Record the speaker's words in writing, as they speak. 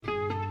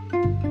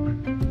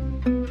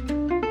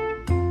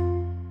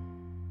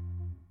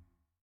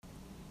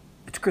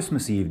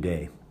Christmas Eve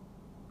day.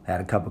 Had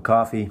a cup of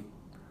coffee.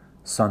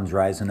 Sun's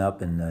rising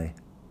up in the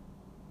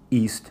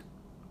east.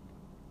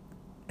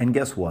 And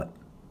guess what?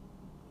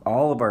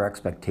 All of our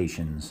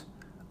expectations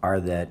are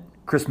that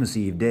Christmas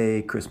Eve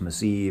day,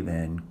 Christmas Eve,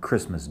 and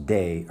Christmas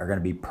Day are going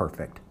to be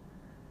perfect.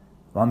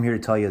 Well, I'm here to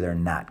tell you they're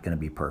not going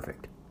to be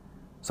perfect.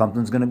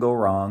 Something's going to go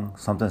wrong.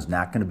 Something's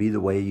not going to be the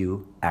way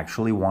you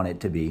actually want it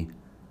to be.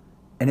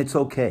 And it's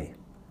okay.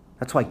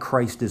 That's why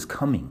Christ is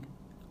coming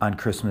on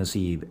Christmas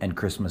Eve and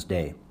Christmas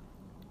Day.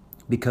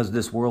 Because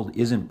this world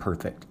isn't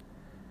perfect.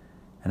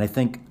 And I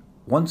think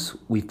once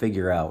we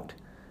figure out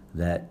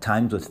that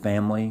times with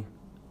family,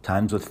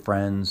 times with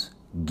friends,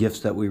 gifts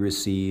that we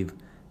receive,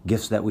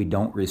 gifts that we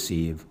don't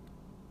receive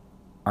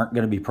aren't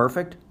going to be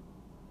perfect,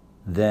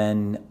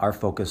 then our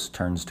focus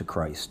turns to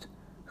Christ,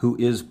 who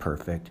is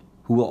perfect,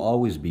 who will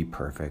always be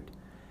perfect,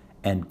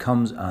 and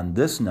comes on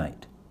this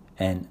night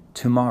and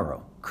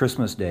tomorrow,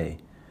 Christmas Day,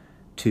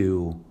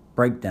 to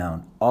break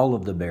down all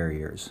of the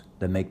barriers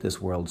that make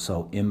this world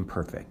so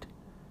imperfect.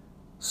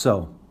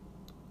 So,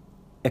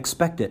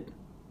 expect it.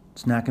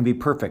 It's not going to be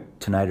perfect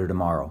tonight or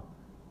tomorrow.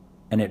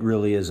 And it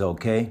really is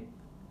okay.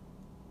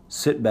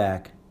 Sit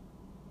back,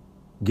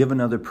 give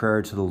another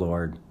prayer to the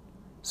Lord,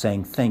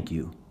 saying thank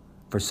you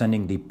for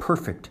sending the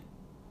perfect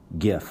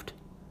gift,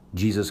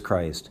 Jesus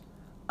Christ,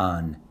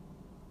 on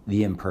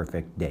the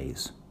imperfect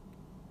days.